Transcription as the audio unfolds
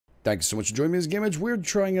Thank you so much for joining me. This is GameEdged. We're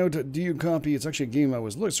trying out Do You Copy. It's actually a game I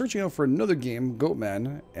was searching out for another game,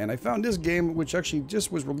 Goatman, and I found this game, which actually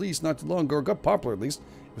just was released not too long ago, or got popular at least.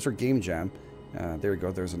 It was for Game Jam. There we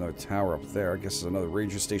go. There's another tower up there. I guess it's another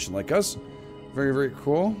ranger station like us. Very, very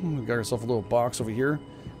cool. We got ourselves a little box over here.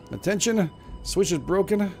 Attention! Switch is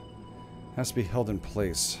broken. Has to be held in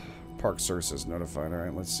place. Park services notified.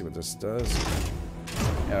 Alright, let's see what this does.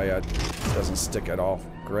 Yeah, it doesn't stick at all.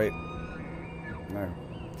 Great. No.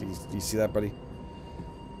 Do you see that, buddy?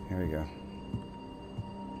 Here we go.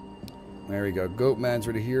 There we go. Goatman's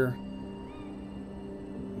right here.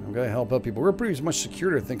 I'm gonna help out people. We're pretty much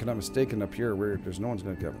secure, I think, I'm not mistaken, up here. There's no one's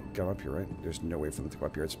gonna go up here, right? There's no way for them to go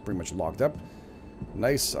up here. It's pretty much locked up.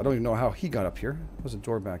 Nice. I don't even know how he got up here. There's a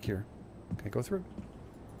door back here. Can I go through?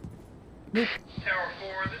 Nope. Tower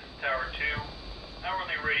 4, this is Tower 2.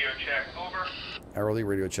 Hourly radio check, over. Hourly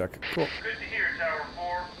radio check. Cool. Good to hear, Tower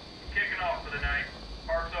 4. Kicking off for the night.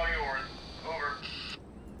 Park's all yours.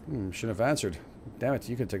 Over. Shouldn't have answered. Damn it,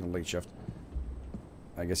 you could take a late shift.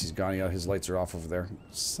 I guess he's gone. Yeah, his lights are off over there.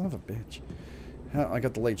 Son of a bitch. I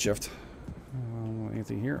got the late shift.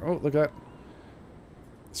 Anything here? Oh, look at that.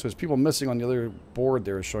 So there's people missing on the other board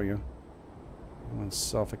there, showing you.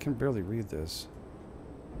 Oneself. I can barely read this.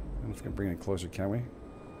 I don't know if we can bring it closer, can we?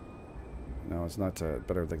 No, it's not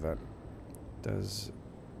better like that. Does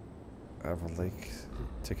have a lake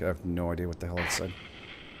ticket? I have no idea what the hell it said.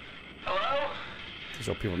 Hello? There's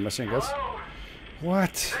all people missing, I guess. Hello?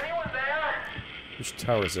 What? Is anyone there? Which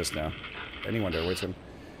tower is this now? Anyone there? Wait a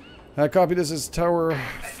second. Copy. This is Tower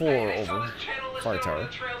 4 over. Fire tower.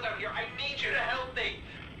 I need you to help me.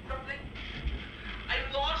 Something.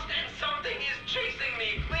 I'm lost and something is chasing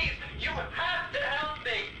me. Please, you have to help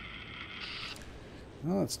me.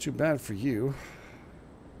 Oh, it's too bad for you.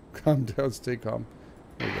 Calm down. Stay calm.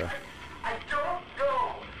 There you go. I don't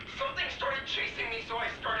know. Something started chasing me, so I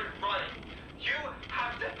started running. You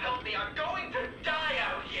have to help me. I'm going to die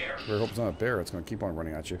out here. I hope it's not a bear. It's going to keep on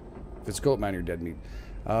running at you. If it's Goatman, you're dead meat.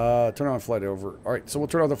 Turn on flight over. Alright, so we'll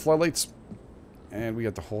turn on the floodlights. And we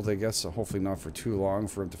got to hold, I guess. So hopefully not for too long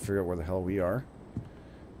for him to figure out where the hell we are.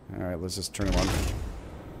 Alright, let's just turn him on.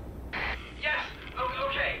 Yes.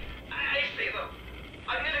 Okay. I see them.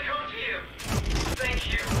 I'm going to come to you.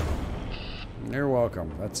 Thank you. You're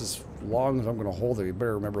welcome. That's as long as I'm going to hold it. You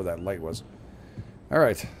better remember where that light was.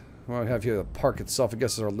 Alright. Well, we have here the park itself. I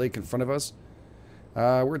guess there's our lake in front of us.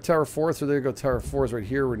 We're at Tower 4, so there you go. Tower 4 is right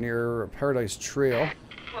here. We're near Paradise Trail.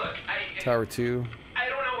 Look, Tower 2. I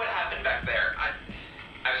don't know what happened back there. I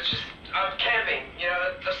was camping, you know,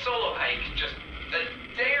 a solo hike, just a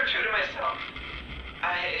day or two to myself.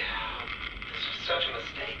 This was such a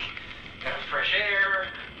mistake. Got fresh air,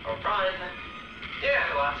 a run.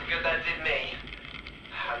 Yeah, lots of good that did me.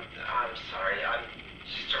 I'm sorry, I'm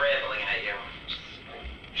just rambling at you. Just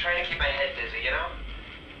trying to keep my head busy, you know?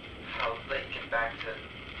 I'll let you get back to,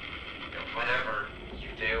 you know, whatever you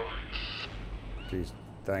do. Jeez,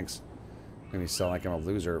 thanks. Made me sound like I'm a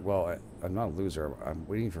loser. Well, I'm not a loser. I'm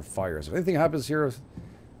waiting for fires. If anything happens here,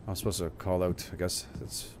 I'm supposed to call out. I guess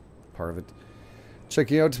that's part of it.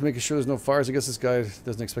 Checking out, making sure there's no fires. I guess this guy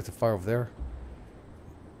doesn't expect a fire over there.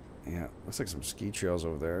 Yeah, looks like some ski trails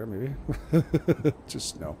over there, maybe.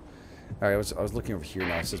 Just snow. Alright, I was looking over here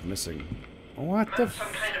now. It says missing. What the some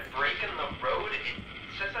kind of break in the road?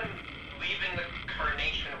 It says I'm leaving the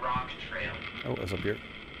Carnation Rock Trail. Oh, that's up here.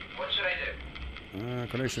 What should I do?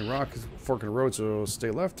 Carnation Rock is fork in the road, so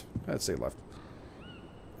stay left. Let's stay left.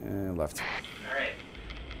 And left. Alright.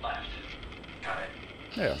 Left. Got it.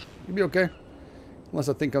 Yeah, you'll be okay. Unless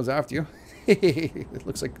that thing comes after you. It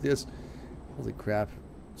looks like this. Holy crap.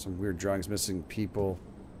 Some weird drawings missing people.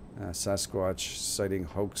 Sasquatch sighting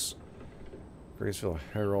hoax. Graceville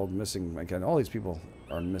Herald missing again. All these people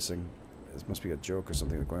are missing. This must be a joke or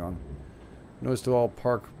something going on. Notice to all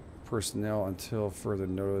park personnel until further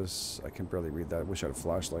notice. I can barely read that. I wish I had a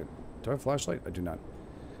flashlight. Do I have a flashlight? I do not.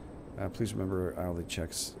 Please remember hourly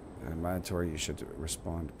checks. Mandatory. You should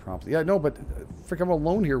respond promptly. Yeah, no, but frick, I'm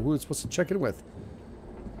alone here. Who is supposed to check in with?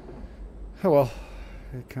 Oh well.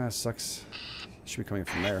 It kind of sucks. Should be coming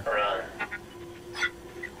from there. Run.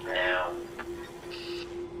 Now.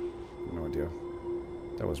 No idea.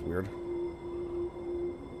 That was weird.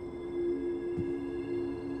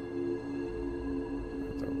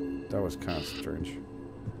 That was kind of strange.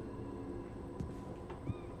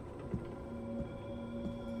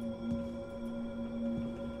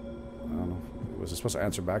 I don't know. Was it supposed to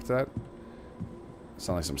answer back to that?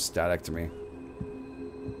 Sound like some static to me.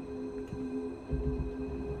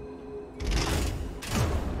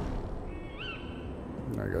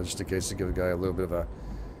 There we go, just in case to give the guy a little bit of a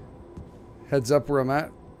heads up where I'm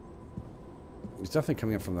at. He's definitely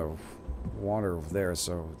coming in from the water over there,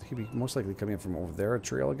 so he'd be most likely coming in from over there, a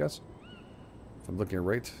trail, I guess. If I'm looking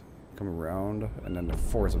right, coming around, and then the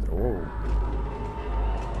forest of the... Oh.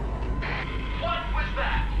 What was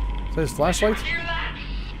that? Is that his flashlight? Did you hear that?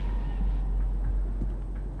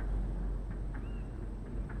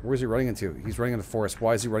 Where's he running into? He's running into the forest.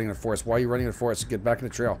 Why is he running into the forest? Why are you running into the forest? Get back in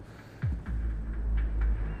the trail.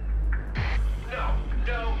 No,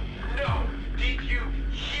 no, no. Did you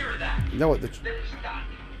hear that? No, It stopped.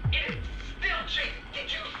 It's still chasing.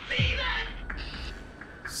 Did you see that?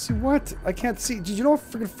 see what? I can't see. Did you know how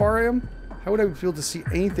freaking far I am? How would I be able to see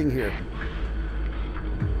anything here?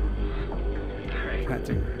 Alright. Can't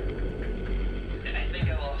do. I think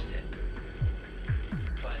I lost it.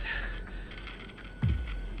 But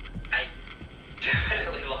I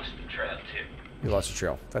definitely lost the trail too. You lost your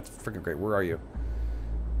trail. That's freaking great. Where are you?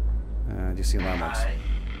 Do you see landmarks? I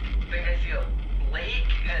think I see a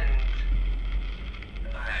lake and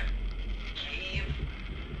a cave.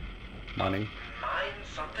 Mining. Mine,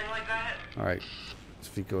 something like that. Alright. His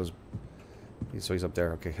feet goes... So he's up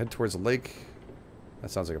there. Okay, head towards the lake. That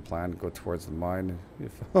sounds like a plan. Go towards the mine.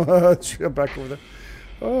 Straight back over there.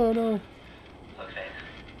 Oh, no. Look, man.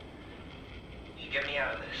 You get me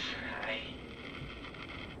out of this.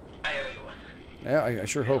 I owe you one. Yeah, I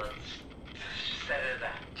sure hope. Let's just set it at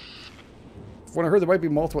that. When I heard there might be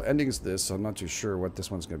multiple endings to this, so I'm not too sure what this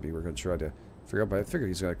one's going to be. We're going to try to figure out, but I figure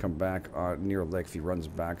he's going to come back near a lake if he runs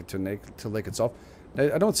back to the lake itself.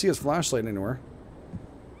 I don't see his flashlight anywhere.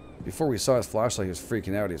 Before we saw his flashlight, he was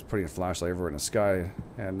freaking out. He was putting a flashlight everywhere in the sky,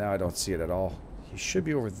 and now I don't see it at all. He should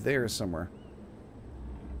be over there somewhere.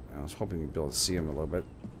 I was hoping we'd be able to see him a little bit.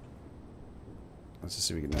 Let's just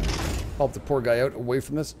see if we can help the poor guy out away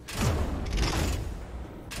from this.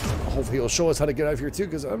 Hopefully he'll show us how to get out of here too,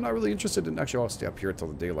 because I'm not really interested in... Actually, I'll stay up here until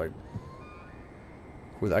the daylight.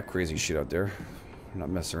 With that crazy shit out there. I'm not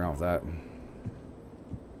messing around with that.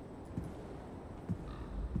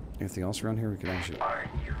 Anything else around here we can actually... Are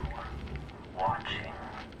you watching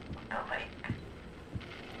the lake?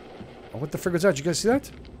 Oh, what the frick was that? Did you guys see that?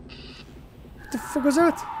 What the frick was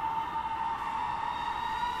that?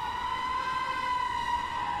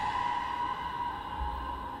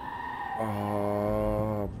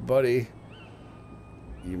 Buddy.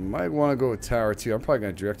 You might want to go with Tower 2. I'm probably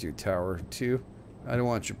going to direct you to Tower 2. I don't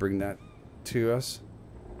want you to bring that to us.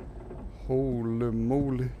 Holy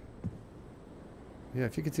moly. Yeah,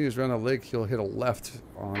 if he continues around the lake, he'll hit a left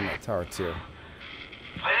on Tower 2. Why do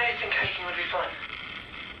you think hiking would be fun?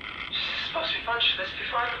 Is this supposed to be fun? Should this be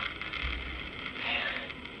fun?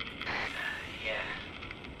 Yeah.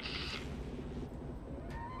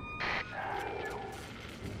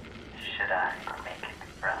 Should I make it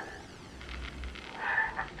run?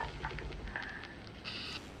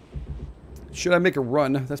 Should I make a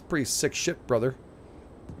run? That's pretty sick shit, brother.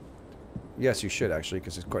 Yes, you should, actually,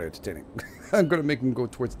 because it's quite entertaining. I'm going to make him go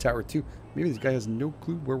towards Tower 2. Maybe this guy has no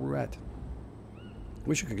clue where we're at.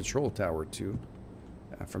 Wish I could control Tower 2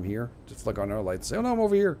 from here. Just flick on our lights. Say, oh, no, I'm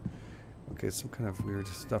over here. Okay, some kind of weird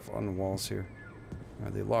stuff on the walls here.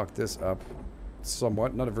 They locked this up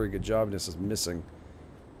somewhat. Not a very good job. This is missing.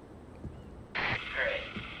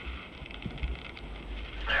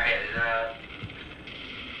 Alright,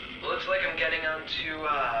 looks like I'm getting onto,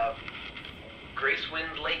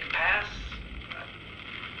 Gracewind Lake Pass.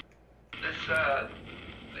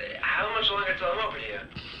 How much longer till I'm over here?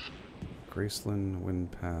 Graceland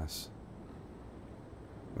Wind Pass.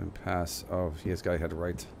 Wind Pass. Oh, he has got to head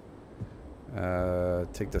right.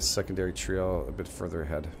 Take the secondary trail a bit further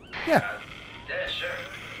ahead. Yeah. Yeah, sure.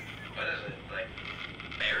 What is it? Like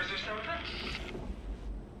bears or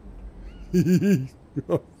something?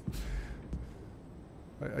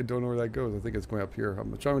 I don't know where that goes. I think it's going up here.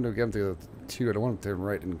 I'm trying to get him to the 2. I don't want him to turn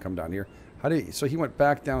right and come down here. How did he? So he went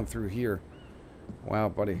back down through here. Wow,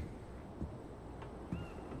 buddy.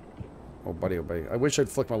 Oh, buddy, oh, buddy. I wish I'd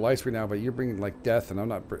flick my light screen now, but you're bringing like death, and I'm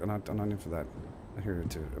not in for that. I'm here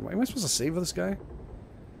too. Am I supposed to save this guy?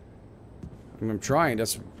 I mean, I'm trying.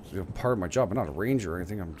 That's part of my job. I'm not a ranger or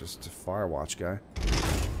anything. I'm just a fire watch guy.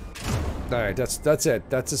 All right, that's it.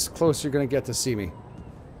 That's as close as you're gonna get to see me.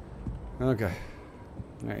 Okay.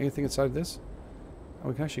 All right, anything inside this? Oh,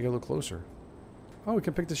 we can actually get a little closer. Oh, we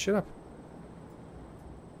can pick this shit up.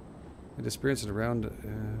 The experience around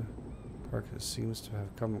park seems to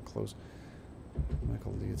have come close.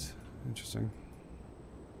 Michael leads. Interesting.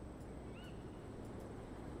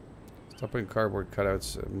 Stop putting cardboard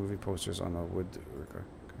cutouts, movie posters on a wood. Okay.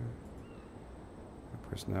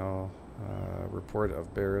 Personnel report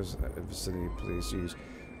of bears at vicinity. Police use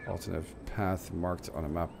alternative path marked on a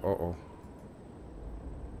map. Uh-oh.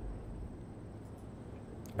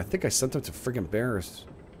 I think I sent them to friggin' bears.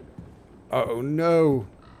 Oh no.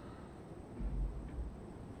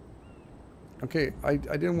 Okay, I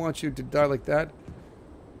didn't want you to die like that.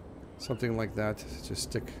 Something like that. Just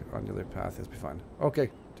stick on the other path. It'll be fine. Okay.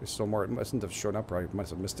 There's still more. It mustn't have shown up, or I must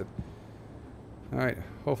have missed it. Alright.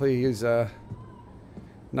 Hopefully he's, Now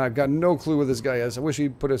I've got no clue where this guy is. I wish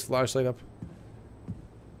he'd put his flashlight up.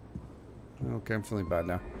 Okay, I'm feeling bad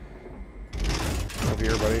now. Over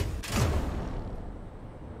here, buddy.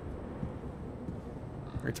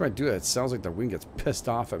 Every time I do that, it sounds like the wing gets pissed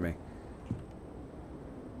off at me.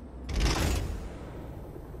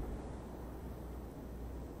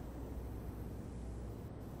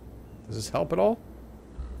 Does this help at all?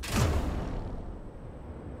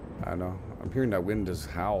 I don't know. I'm hearing that wind just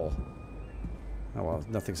howl. Oh well,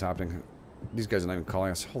 nothing's happening. These guys are not even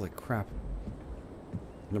calling us. Holy crap.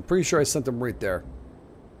 And I'm pretty sure I sent them right there.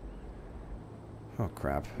 Oh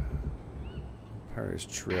crap. Paradise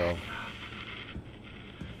Trail.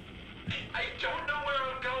 I don't know where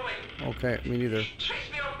I'm going. Okay, me neither.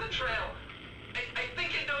 Chase me off the trail. I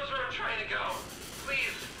think it knows where I'm trying to go.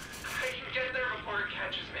 Please, I can get there before it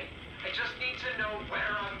catches me. I just need to know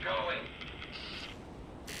where I'm going.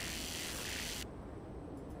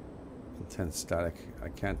 Intense static. I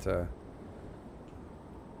can't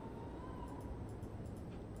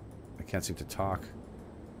seem to talk.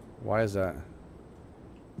 Why is that?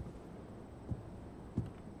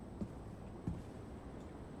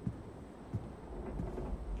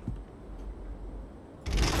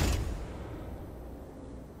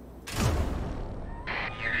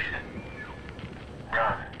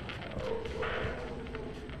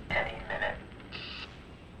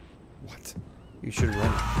 What? You should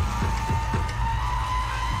run.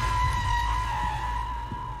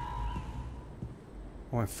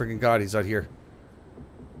 Oh my freaking god, he's out here.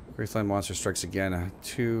 Graceland monster strikes again.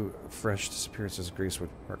 2 fresh disappearances. Gracewood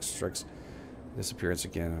Park strikes disappearance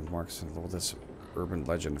again. Marks this urban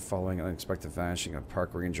legend. Following an unexpected vanishing of a park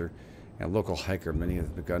ranger and a local hiker, many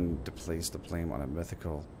have begun to place the blame on a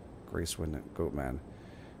mythical Gracewood goatman.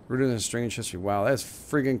 Rooted in a strange history. Wow, that's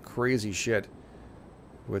friggin' crazy shit.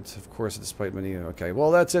 Which, of course, despite many... Okay,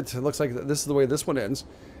 well, that's it. It looks like this is the way this one ends.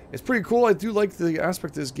 It's pretty cool. I do like the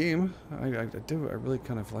aspect of this game. I do. I really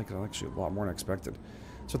kind of like it. Actually, a lot more than expected.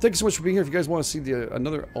 So thank you so much for being here. If you guys want to see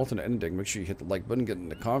another alternate ending, make sure you hit the like button, get in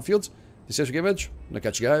the comment fields. This is GameEdged, and I'll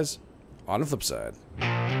catch you guys on the flip side.